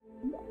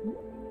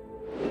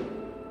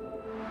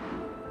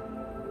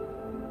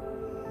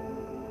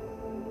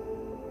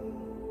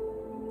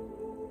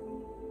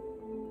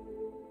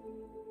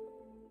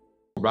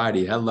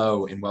Alrighty,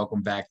 hello and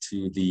welcome back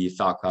to the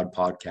Thought Cloud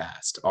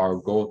podcast. Our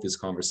goal with this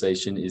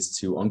conversation is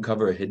to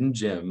uncover a hidden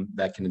gem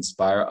that can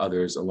inspire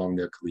others along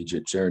their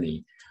collegiate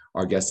journey.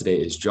 Our guest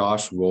today is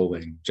Josh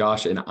Rowling.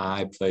 Josh and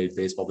I played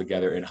baseball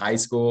together in high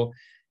school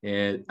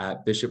and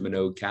at Bishop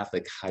Manogue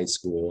Catholic High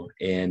School.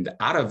 And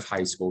out of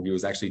high school, he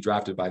was actually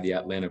drafted by the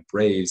Atlanta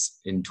Braves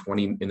in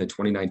the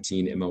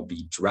 2019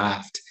 MLB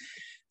draft.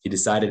 He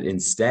decided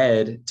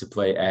instead to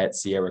play at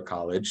Sierra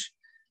College.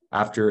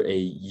 After a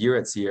year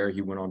at Sierra,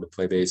 he went on to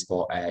play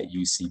baseball at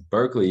UC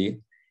Berkeley.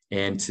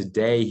 And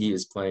today he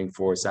is playing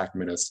for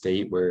Sacramento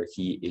State, where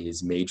he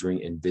is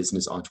majoring in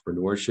business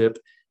entrepreneurship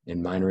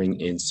and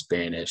minoring in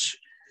Spanish.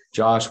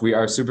 Josh, we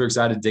are super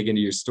excited to dig into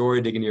your story,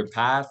 dig into your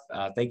path.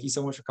 Thank you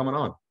so much for coming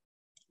on.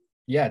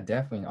 Yeah,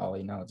 definitely,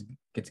 Ollie. No,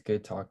 it's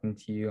good talking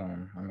to you.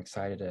 I'm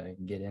excited to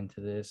get into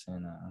this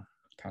and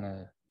kind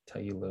of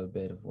tell you a little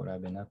bit of what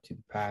I've been up to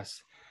the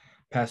past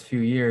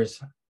few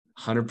years.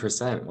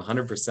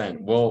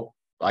 100%. Well,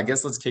 I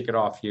guess let's kick it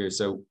off here.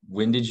 So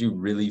when did you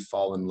really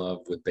fall in love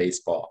with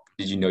baseball?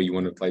 Did you know you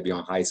wanted to play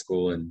beyond high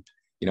school? And,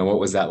 what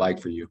was that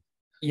like for you?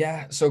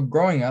 Yeah, so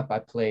growing up, I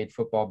played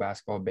football,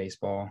 basketball,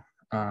 baseball.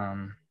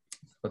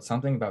 But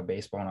something about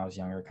baseball when I was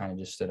younger kind of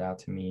just stood out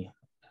to me.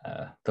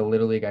 The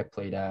Little League I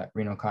played at,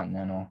 Reno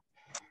Continental,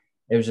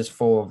 it was just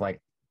full of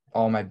like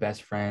all my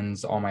best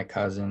friends, all my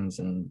cousins.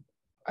 And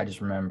I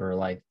just remember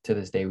like to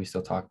this day, we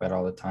still talk about it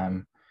all the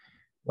time.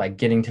 Like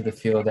getting to the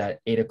field at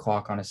 8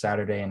 o'clock on a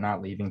Saturday and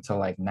not leaving till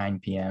like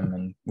 9 p.m.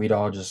 And we'd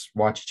all just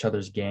watch each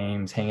other's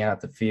games, hang out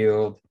at the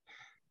field,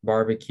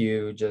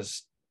 barbecue,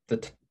 just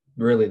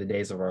really the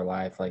days of our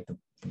life, like the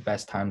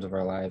best times of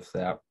our life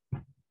that,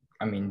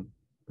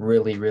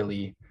 really,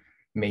 really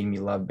made me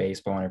love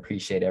baseball and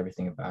appreciate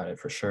everything about it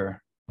for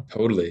sure.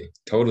 Totally.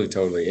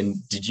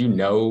 And did you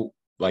know,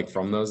 like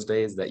from those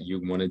days that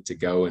you wanted to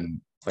go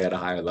and play at a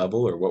higher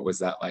level, or what was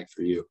that like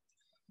for you?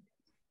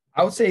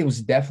 I would say it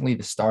was definitely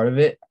the start of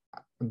it.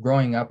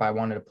 Growing up, I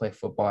wanted to play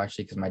football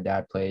actually because my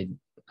dad played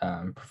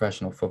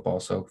professional football.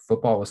 So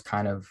football was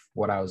kind of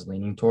what I was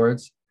leaning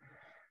towards.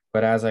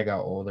 But as I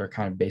got older,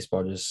 kind of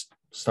baseball just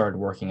started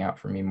working out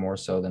for me more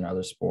so than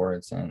other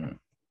sports. And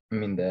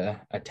the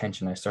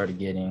attention I started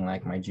getting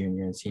like my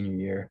junior and senior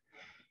year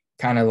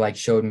kind of like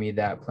showed me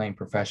that playing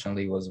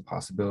professionally was a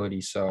possibility.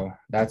 So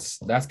that's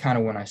kind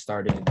of when I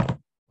started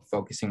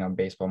focusing on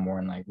baseball more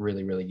and like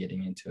really, really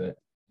getting into it.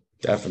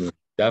 Definitely.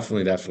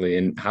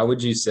 And how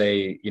would you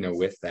say,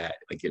 with that,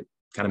 like it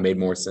kind of made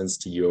more sense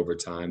to you over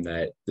time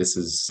that this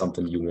is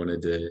something you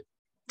wanted to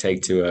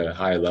take to a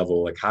higher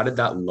level? Like, how did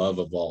that love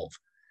evolve?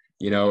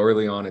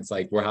 Early on, it's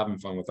like we're having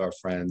fun with our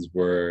friends.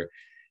 We're,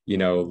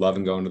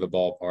 loving going to the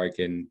ballpark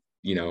and,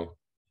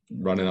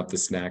 running up the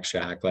snack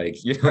shack.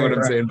 Like, you know what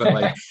I'm saying? But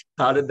like,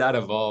 how did that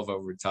evolve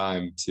over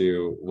time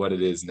to what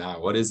it is now?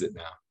 What is it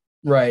now?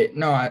 Right.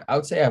 No, I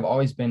would say I've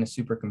always been a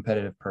super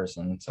competitive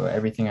person. So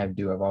everything I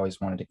do, I've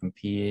always wanted to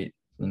compete,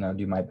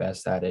 do my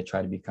best at it,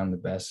 try to become the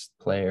best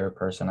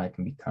person I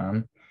can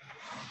become.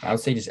 I would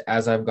say just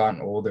as I've gotten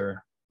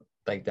older,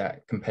 like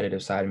that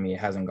competitive side of me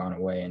hasn't gone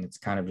away and it's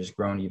kind of just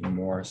grown even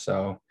more.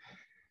 So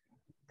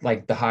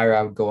like the higher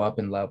I would go up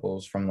in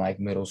levels from like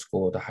middle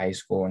school to high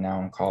school and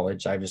now in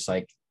college, I just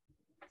like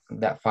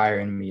that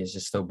fire in me is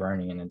just still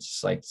burning and it's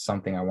just like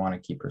something I want to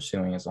keep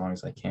pursuing as long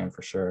as I can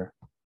for sure.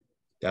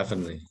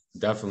 Definitely.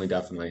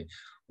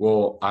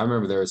 Well, I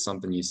remember there was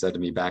something you said to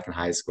me back in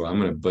high school. I'm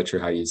going to butcher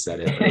how you said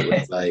it, but it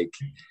was like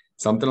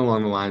something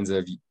along the lines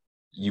of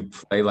you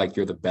play like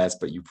you're the best,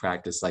 but you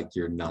practice like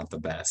you're not the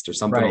best or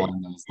something Right.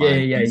 along those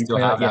lines. Yeah. You still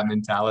have that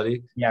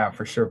mentality? Yeah,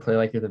 for sure. Play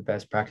like you're the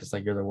best, practice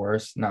like you're the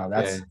worst. No,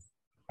 Yeah,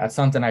 that's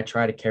something I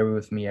try to carry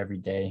with me every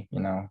day.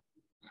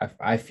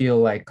 I feel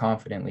like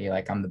confidently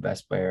like I'm the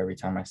best player every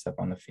time I step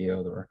on the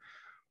field or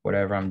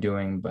whatever I'm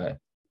doing. But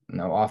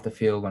off the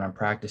field when I'm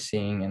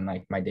practicing and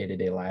like my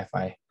day-to-day life,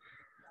 I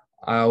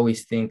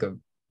always think of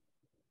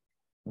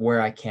where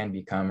I can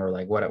become or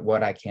like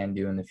what I can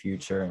do in the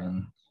future.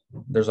 And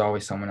there's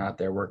always someone out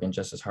there working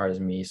just as hard as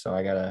me. So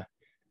I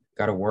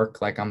gotta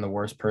work like I'm the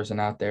worst person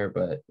out there,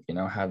 but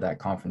have that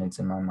confidence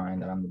in my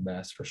mind that I'm the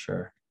best for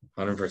sure.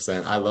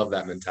 100%. I love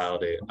that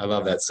mentality. I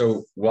love that.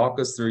 So walk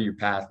us through your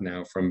path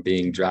now from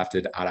being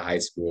drafted out of high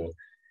school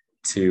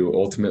to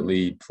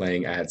ultimately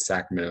playing at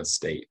Sacramento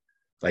State,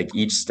 like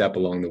each step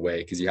along the way,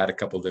 because you had a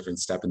couple different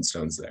stepping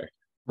stones there.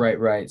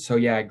 Right. So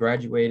yeah, I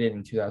graduated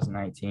in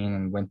 2019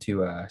 and went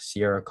to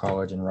Sierra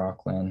College in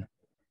Rockland.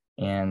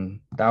 And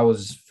that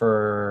was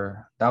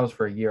for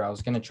a year. I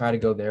was going to try to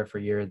go there for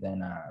a year,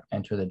 then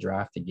enter the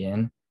draft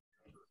again.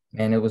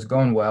 And it was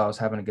going well. I was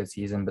having a good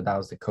season, but that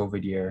was the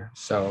COVID year.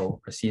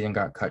 So the season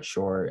got cut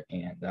short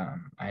and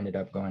I ended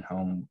up going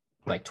home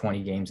like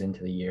 20 games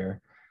into the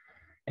year.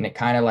 And it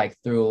kind of like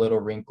threw a little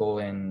wrinkle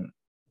in,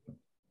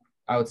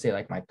 I would say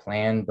like my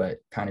plan, but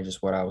kind of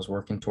just what I was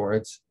working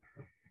towards.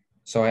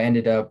 So I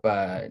ended up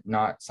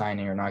not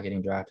signing or not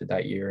getting drafted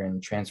that year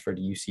and transferred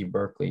to UC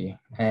Berkeley.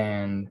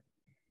 And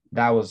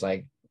that was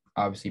like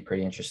obviously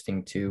pretty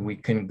interesting too. We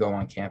couldn't go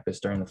on campus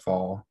during the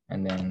fall,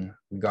 and then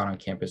we got on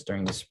campus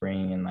during the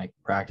spring, and like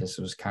practice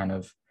was kind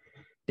of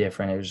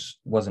different.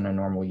 Wasn't a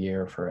normal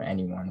year for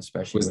anyone,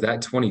 especially Was with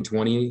that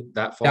 2020 that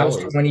that fall was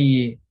or was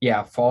 20,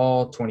 yeah,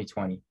 fall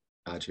 2020.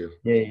 got you?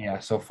 Yeah.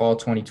 So fall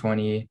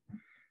 2020.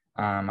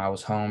 I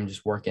was home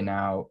just working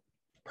out.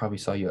 Probably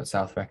saw you at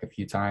South Rec a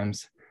few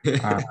times.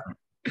 Um,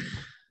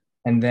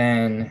 and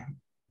then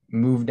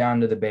moved down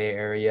to the Bay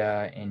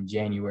Area in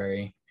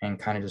January and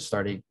kind of just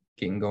started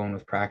getting going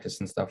with practice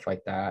and stuff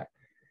like that.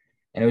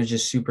 And it was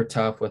just super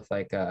tough with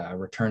like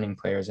returning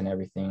players and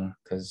everything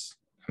because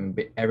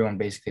everyone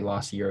basically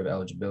lost a year of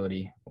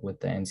eligibility with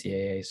the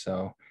NCAA.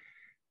 So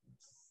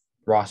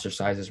roster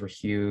sizes were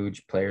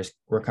huge. Players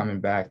were coming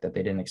back that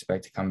they didn't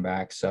expect to come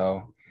back.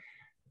 So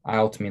I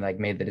ultimately like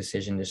made the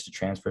decision just to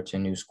transfer to a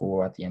new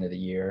school at the end of the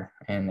year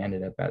and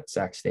ended up at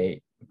Sac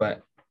State.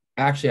 But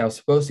actually, I was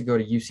supposed to go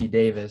to UC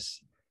Davis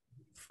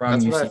from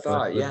That's what I UC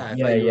thought. Berkeley. Yeah, I thought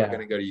Yeah, you were yeah. going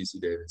to go to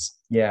UC Davis.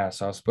 Yeah,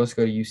 so I was supposed to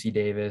go to UC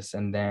Davis,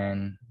 and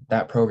then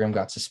that program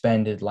got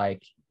suspended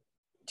like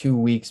 2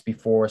 weeks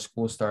before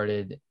school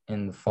started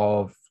in the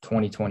fall of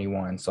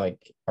 2021. So like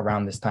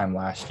around this time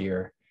last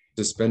year.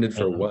 Suspended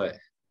for what?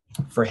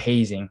 For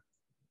hazing.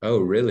 Oh,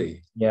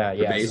 really? Yeah,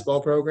 The yeah.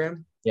 baseball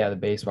program? Yeah, the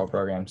baseball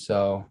program.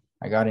 So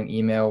I got an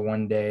email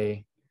one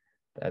day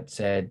that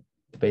said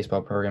the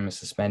baseball program is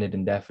suspended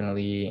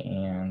indefinitely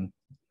and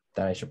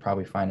that I should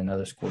probably find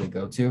another school to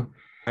go to.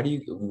 How do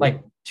you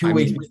Like 2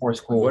 weeks before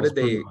school. what Was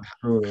did they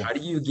brutal. how do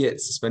you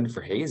get suspended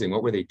for hazing?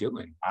 What were they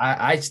doing?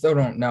 I still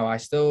don't know. I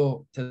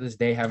still to this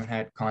day haven't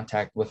had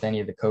contact with any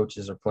of the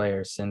coaches or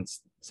players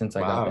since I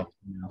got that Wow.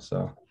 email.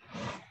 So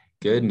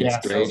Goodness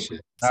yeah, so gracious.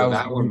 that So was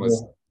that one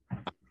was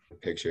brutal. a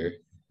picture.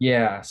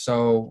 Yeah.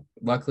 So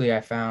luckily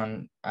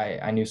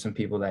I knew some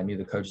people that knew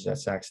the coaches at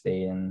Sac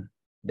State and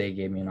they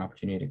gave me an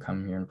opportunity to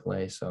come here and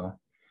play. So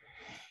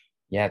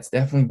yeah, it's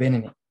definitely been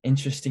an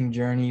interesting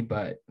journey,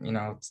 but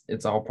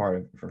it's all part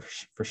of it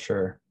for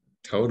sure.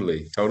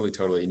 Totally, totally,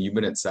 totally. And you've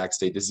been at Sac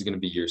State. This is going to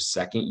be your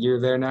second year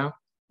there now?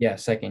 Yeah,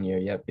 second year.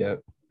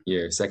 Yep.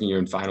 Second year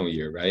and final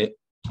year, right?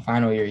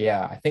 Final year.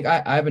 Yeah. I think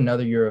I have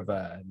another year of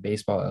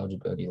baseball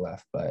eligibility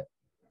left, but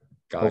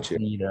Got you.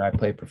 hopefully either I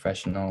play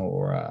professional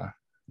or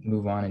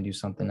move on and do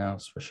something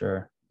else for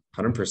sure.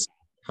 100%.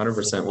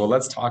 100%. Well,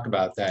 let's talk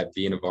about that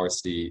being a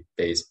varsity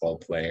baseball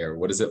player.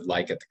 What is it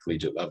like at the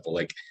collegiate level?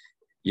 Like,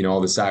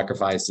 all the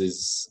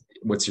sacrifices,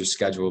 what's your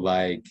schedule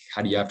like?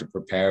 How do you have to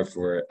prepare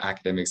for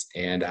academics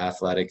and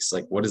athletics?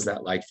 Like, what is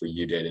that like for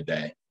you day to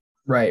day?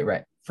 Right.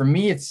 For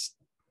me, it's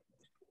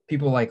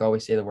people like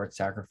always say the word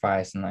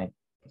sacrifice and like,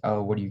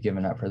 oh, what are you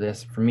giving up for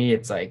this? For me,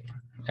 it's like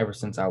ever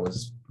since I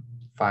was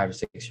 5 or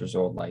 6 years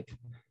old, like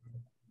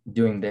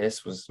doing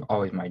this was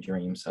always my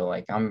dream. So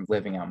like I'm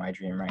living out my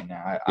dream right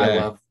now. I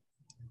Yeah. love,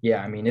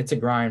 yeah, I mean, it's a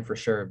grind for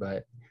sure,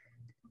 but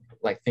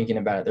like thinking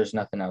about it, there's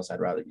nothing else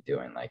I'd rather be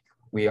doing. Like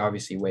we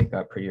obviously wake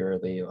up pretty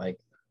early. Like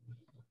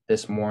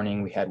this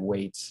morning we had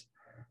weights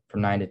from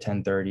 9 to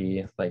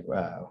 10:30, like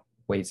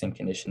weights and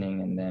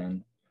conditioning. And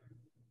then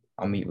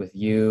I'll meet with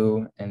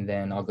you and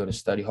then I'll go to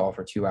study hall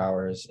for 2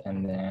 hours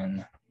and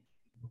then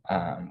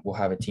we'll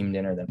have a team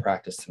dinner, then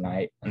practice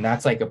tonight. And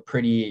that's like a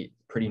pretty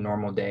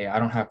normal day. I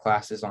don't have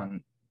classes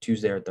on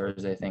Tuesday or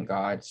Thursday, thank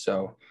God.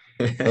 So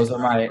those are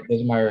my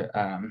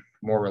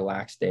more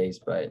relaxed days.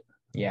 But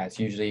yeah, it's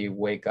usually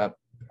wake up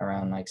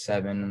around like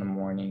 7 in the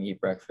morning, eat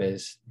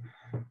breakfast,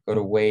 go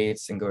to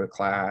weights and go to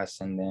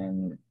class, and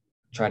then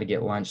try to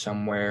get lunch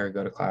somewhere,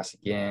 go to class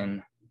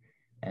again,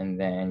 and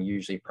then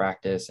usually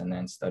practice and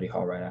then study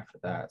hall right after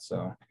that.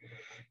 So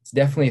it's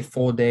definitely a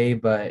full day,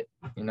 but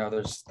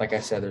there's, like I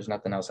said, there's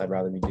nothing else I'd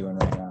rather be doing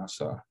right now.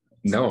 So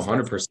No,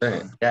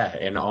 100%. Yeah.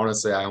 And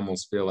honestly, I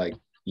almost feel like,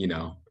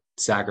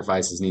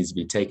 sacrifices needs to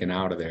be taken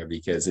out of there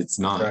because it's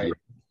not, right. you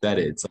said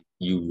it, it's like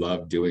you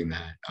love doing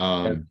that.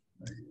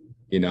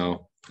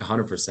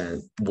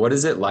 100%. What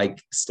is it like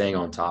staying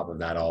on top of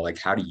that all? Like,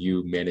 how do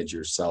you manage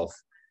yourself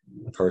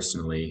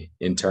personally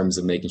in terms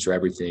of making sure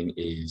everything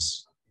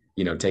is,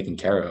 taken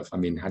care of? I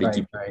mean, how do you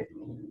keep? Right.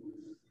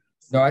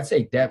 No, I'd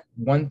say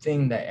one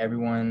thing that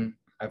everyone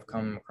I've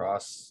come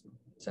across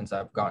since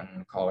I've gotten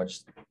to college,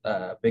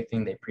 big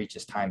thing they preach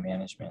is time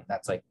management.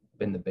 That's like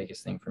been the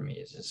biggest thing for me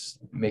is just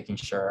making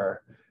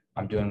sure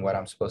I'm doing what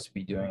I'm supposed to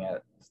be doing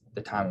at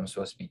the time I'm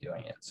supposed to be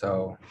doing it.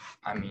 So,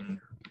 I mean,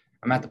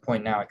 I'm at the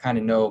point now I kind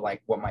of know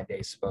like what my day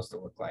is supposed to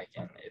look like.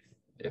 And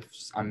if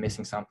I'm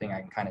missing something, I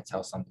can kind of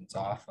tell something's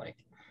off. Like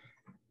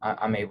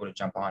I'm able to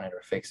jump on it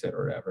or fix it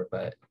or whatever.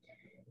 But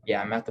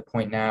yeah, I'm at the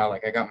point now,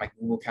 like I got my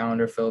Google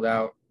Calendar filled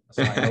out.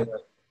 So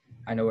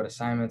I know what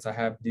assignments I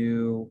have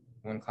due,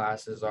 when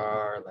classes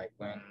are, like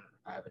when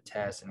I have a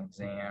test, an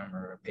exam,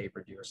 or a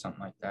paper due or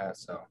something like that.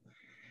 So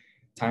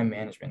time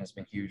management has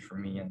been huge for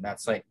me. And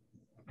that's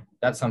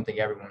something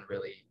everyone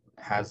really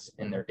has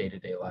in their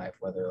day-to-day life,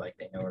 whether like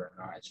they know it or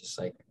not. It's just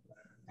like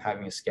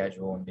having a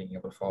schedule and being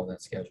able to follow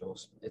that schedule.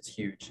 It's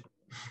huge.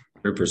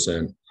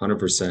 100%.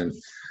 100%.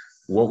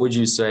 What would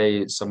you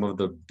say some of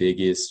the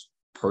biggest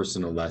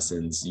personal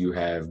lessons you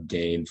have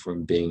gained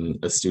from being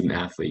a student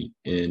athlete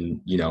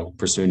and,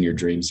 pursuing your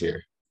dreams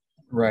here?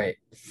 Right.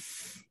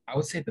 I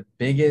would say the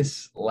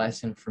biggest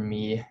lesson for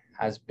me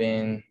has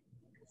been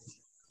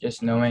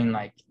just knowing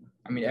like,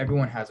 I mean,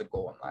 everyone has a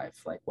goal in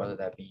life, like whether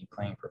that be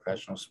playing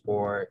professional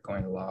sport,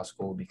 going to law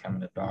school,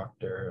 becoming a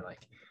doctor,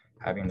 like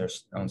having their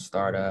own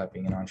startup,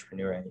 being an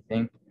entrepreneur,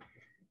 anything.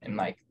 And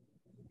like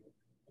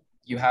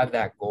you have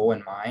that goal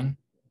in mind,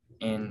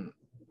 and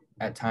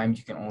at times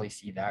you can only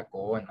see that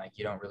goal, and like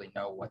you don't really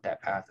know what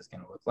that path is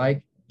going to look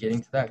like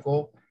getting to that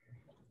goal.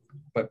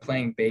 But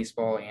playing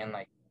baseball and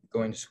like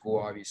going to school,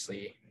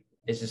 obviously,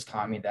 it's just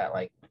taught me that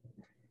like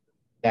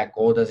that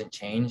goal doesn't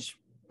change,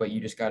 but you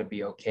just got to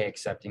be okay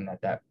accepting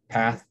that that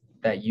path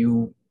that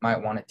you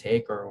might want to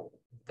take, or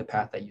the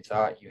path that you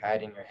thought you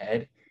had in your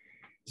head,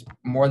 is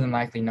more than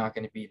likely not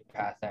going to be the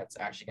path that's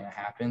actually going to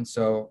happen.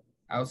 So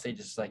I would say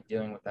just like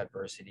dealing with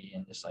adversity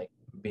and just like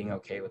being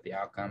okay with the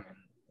outcome and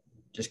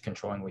just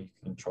controlling what you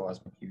can control has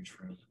been huge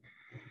for me.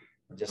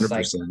 Just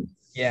like, 100%.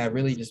 yeah,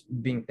 really just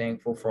being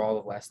thankful for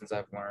all the lessons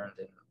I've learned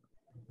and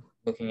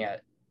looking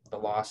at the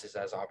losses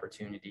as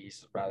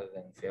opportunities rather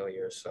than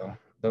failures. So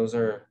those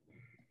are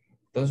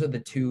the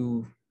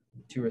two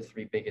or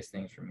three biggest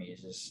things for me,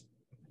 is just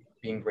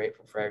being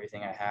grateful for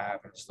everything I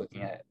have and just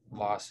looking at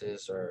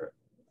losses or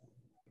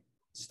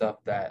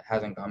stuff that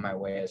hasn't gone my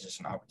way as just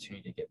an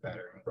opportunity to get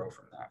better and grow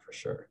from that, for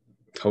sure.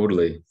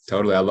 Totally.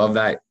 Totally. I love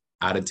that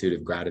attitude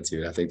of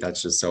gratitude. I think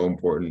that's just so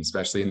important,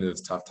 especially in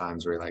those tough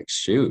times where you're like,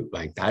 shoot,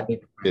 like that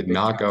did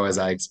not go as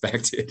I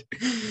expected.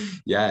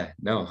 Yeah,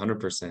 no,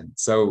 100%.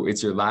 So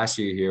it's your last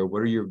year here.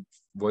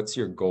 What's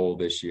your goal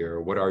this year?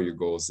 What are your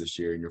goals this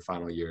year in your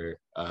final year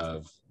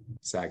of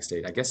Sac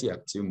State? I guess you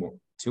have two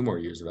more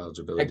years of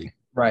eligibility.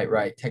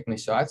 Right. Technically,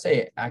 so I'd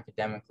say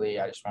academically,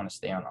 I just want to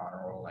stay on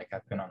honor roll. Like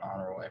I've been on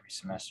honor roll every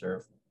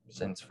semester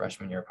since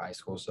freshman year of high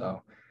school.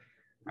 So,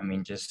 I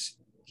mean, just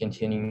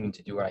continuing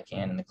to do what I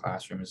can in the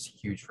classroom is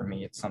huge for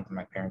me. It's something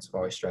my parents have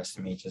always stressed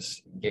to me,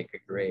 just get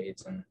good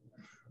grades and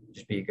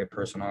just be a good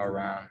person all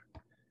around.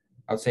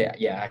 I would say,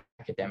 yeah,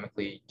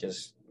 academically,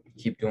 just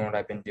keep doing what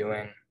I've been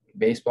doing.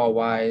 Baseball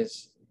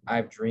wise, I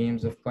have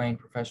dreams of playing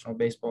professional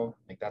baseball.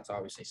 Like that's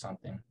obviously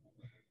something,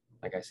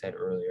 like I said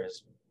earlier,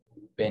 has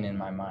been in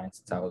my mind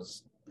since I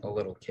was a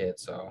little kid.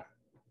 So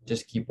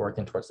just keep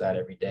working towards that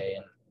every day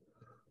and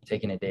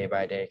taking it day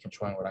by day,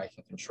 controlling what I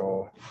can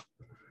control.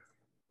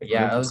 But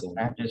yeah, other than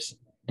that, just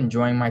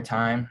enjoying my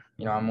time.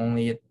 You know, I'm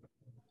only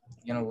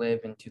gonna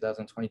live in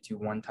 2022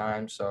 one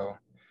time, so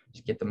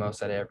just get the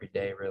most out of every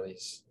day. Really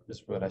is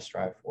what I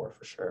strive for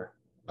sure.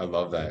 I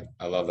love that.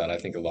 I love that. I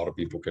think a lot of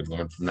people could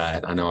learn from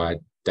that. I know I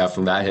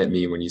definitely, that hit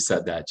me when you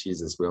said that.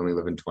 Jesus, we only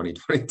live in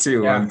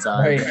 2022 Yeah, one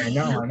time. right. I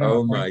know.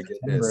 Oh my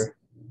goodness.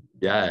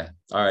 Yeah.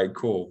 All right,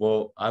 cool.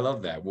 Well, I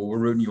love that. Well, we're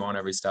rooting you on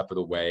every step of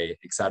the way.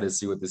 Excited to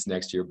see what this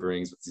next year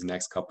brings, what these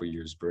next couple of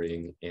years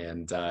bring.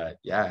 And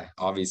yeah,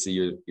 obviously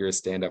you're a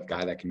stand-up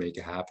guy that can make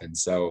it happen.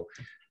 So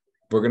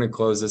we're gonna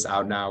close this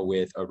out now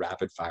with a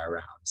rapid fire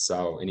round.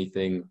 So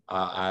anything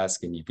I'll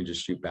ask and you can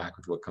just shoot back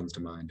with what comes to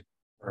mind.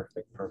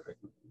 Perfect.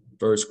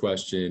 First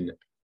question,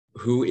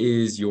 who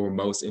is your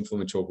most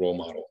influential role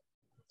model?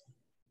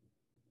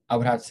 I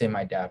would have to say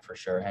my dad for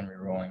sure, Henry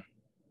Rowling.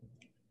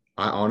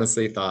 I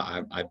honestly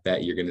thought I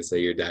bet you're gonna say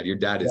your dad. Your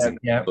dad is an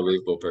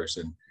unbelievable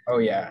person. Oh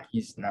yeah,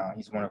 he's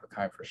one of a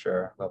kind for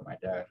sure. Love my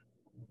dad.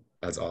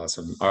 That's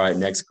awesome. All right,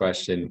 next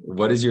question.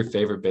 What is your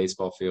favorite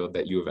baseball field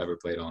that you have ever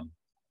played on?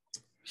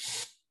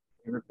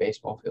 Favorite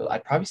baseball field?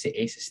 I'd probably say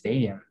Aces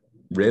Stadium.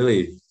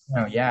 Really?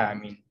 No, yeah. I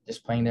mean,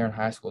 just playing there in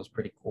high school is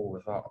pretty cool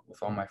with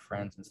all my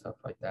friends and stuff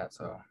like that.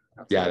 So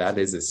yeah, that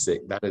is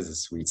a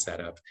sweet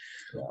setup.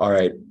 Yeah. All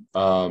right.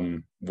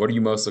 What are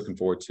you most looking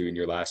forward to in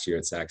your last year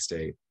at Sac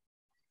State?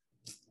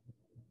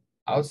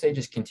 I would say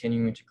just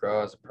continuing to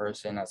grow as a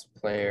person, as a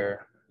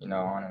player, you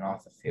know, on and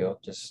off the field,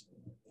 just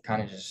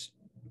kind of just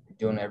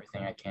doing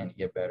everything I can to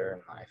get better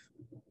in life.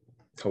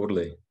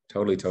 Totally.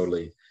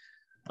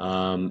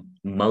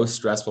 Most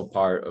stressful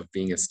part of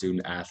being a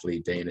student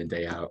athlete day in and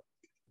day out?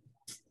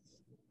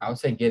 I would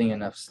say getting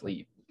enough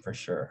sleep for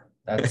sure.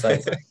 That's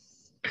like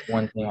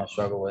one thing I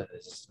struggle with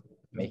is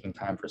making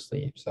time for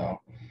sleep.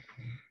 So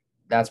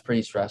that's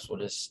pretty stressful,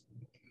 just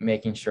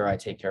making sure I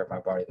take care of my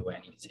body the way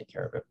I need to take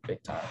care of it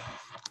big time.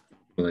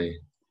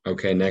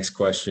 Okay, next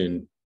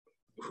question.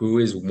 Who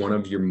is one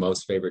of your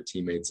most favorite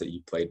teammates that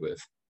you played with?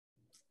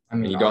 I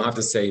mean, and you don't have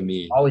to say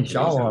me. Ollie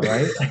Shawa,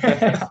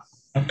 right?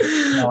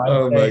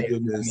 No, my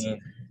goodness.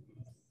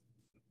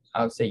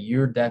 I would say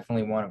you're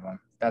definitely one of them.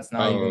 That's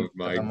not even.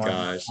 Oh my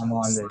gosh!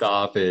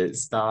 Stop it!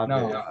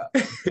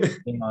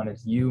 Being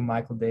honest, you,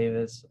 Michael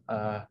Davis,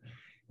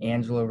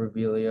 Angelo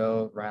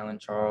Rubelio, Rylan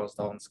Charles,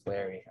 Dalton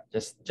Sclary,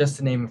 just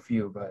to name a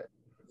few. But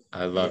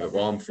I love it.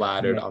 Well, I'm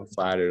flattered.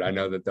 I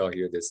know that they'll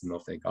hear this and they'll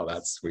think, "Oh,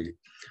 that's sweet,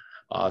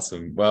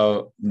 awesome."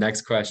 Well,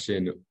 next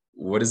question: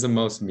 what is the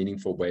most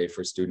meaningful way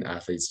for student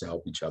athletes to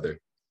help each other?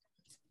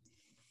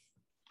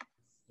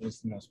 What's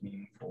the most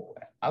meaningful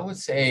way? I would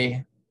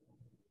say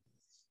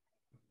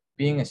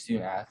being a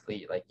student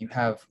athlete, like you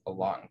have a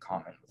lot in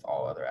common with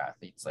all other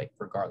athletes, like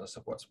regardless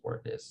of what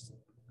sport it is,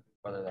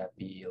 whether that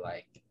be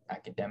like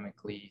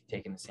academically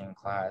taking the same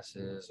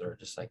classes or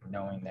just like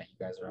knowing that you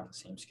guys are on the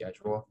same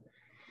schedule.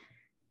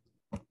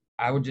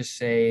 I would just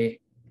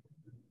say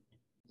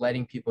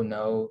letting people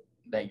know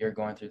that you're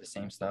going through the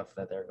same stuff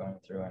that they're going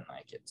through, and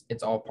like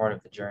it's all part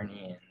of the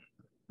journey. And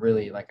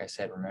really, like I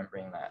said,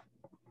 remembering that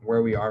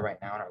where we are right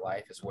now in our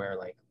life is where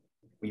like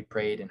we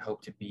prayed and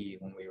hoped to be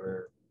when we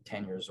were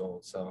 10 years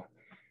old. So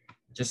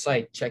just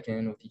like checking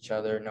in with each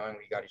other, knowing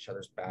we got each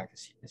other's back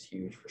is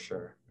huge for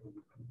sure.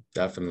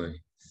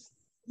 Definitely.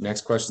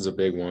 Next question is a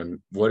big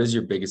one. What is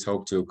your biggest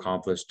hope to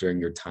accomplish during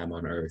your time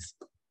on Earth?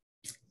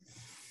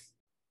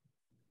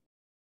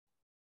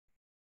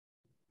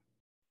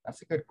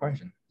 That's a good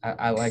question.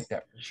 I like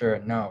that for sure.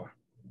 No,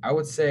 I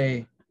would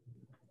say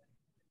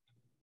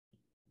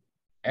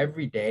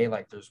every day,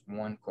 like there's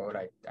one quote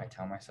I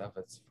tell myself.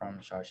 It's from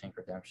Shawshank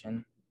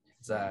Redemption.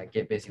 It's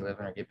get busy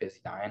living or get busy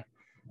dying.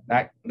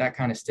 That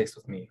kind of sticks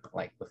with me,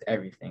 like with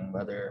everything,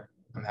 whether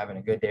I'm having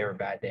a good day or a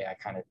bad day. I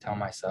kind of tell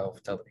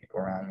the people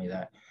around me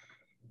that,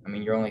 I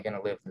mean, you're only going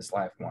to live this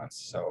life once.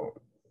 So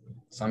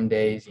some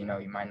days, you know,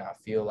 you might not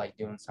feel like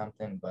doing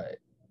something, but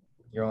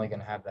you're only going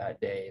to have that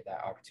day,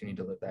 that opportunity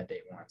to live that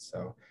day once.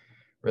 So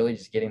really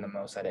just getting the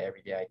most out of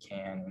every day I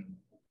can, and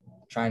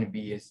trying to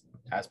be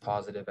as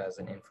positive as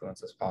an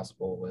influence as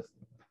possible with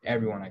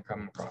everyone I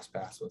come across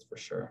paths with, for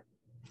sure.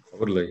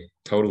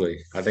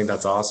 Totally. I think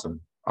that's awesome.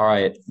 All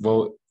right.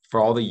 Well,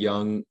 for all the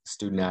young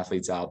student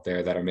athletes out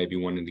there that are maybe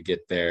wanting to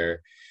get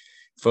their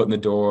foot in the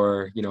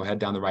door, you know, head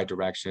down the right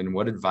direction,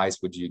 what advice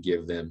would you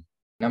give them?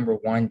 Number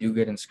one, do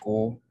good in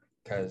school,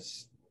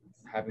 because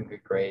having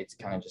good grades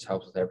kind of just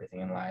helps with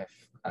everything in life.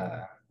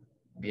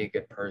 Be a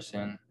good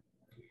person,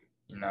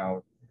 you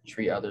know,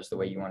 treat others the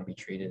way you want to be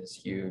treated is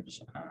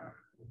huge.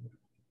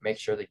 Make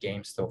sure the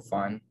game's still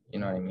fun. You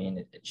know what I mean?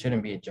 It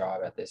shouldn't be a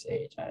job at this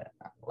age. I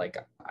wake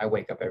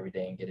up every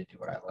day and get to do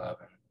what I love,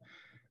 and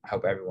I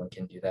hope everyone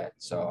can do that.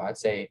 So I'd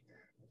say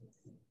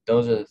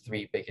those are the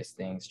three biggest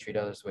things. Treat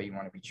others the way you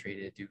want to be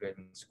treated, do good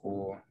in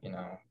school, you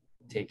know,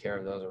 take care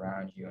of those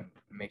around you, and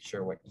make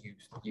sure what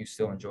you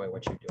still enjoy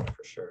what you're doing,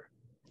 for sure.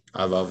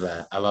 I love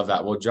that. I love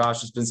that. Well,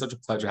 Josh, it's been such a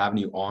pleasure having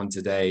you on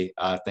today.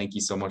 Thank you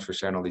so much for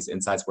sharing all these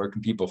insights. Where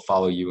can people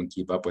follow you and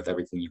keep up with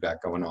everything you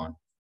got going on?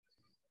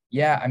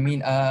 Yeah, I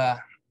mean,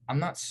 I'm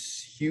not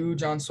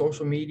huge on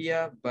social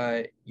media,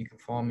 but you can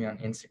follow me on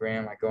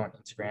Instagram. I go on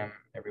Instagram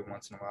every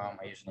once in a while.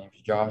 My username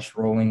is Josh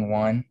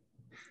Rolling1.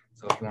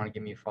 So if you want to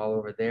give me a follow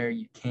over there,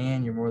 you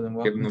can. You're more than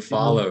welcome. Give him a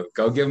follow.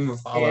 Go give him a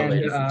follow,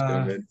 ladies and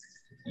gentlemen.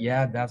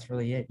 Yeah, that's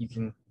really it. You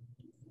can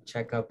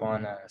check up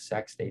on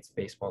Sac State's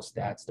baseball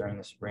stats during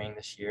the spring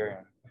this year,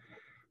 and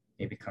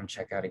maybe come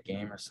check out a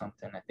game or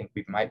something. I think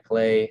we might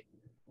play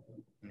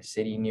in a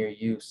city near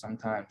you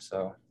sometime.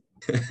 So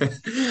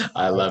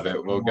I love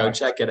it. Well, go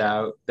check it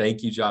out.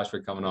 Thank you, Josh,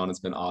 for coming on. It's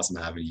been awesome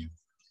having you.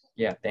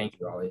 Yeah, thank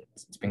you, Ollie.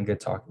 It's been good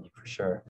talking to you for sure.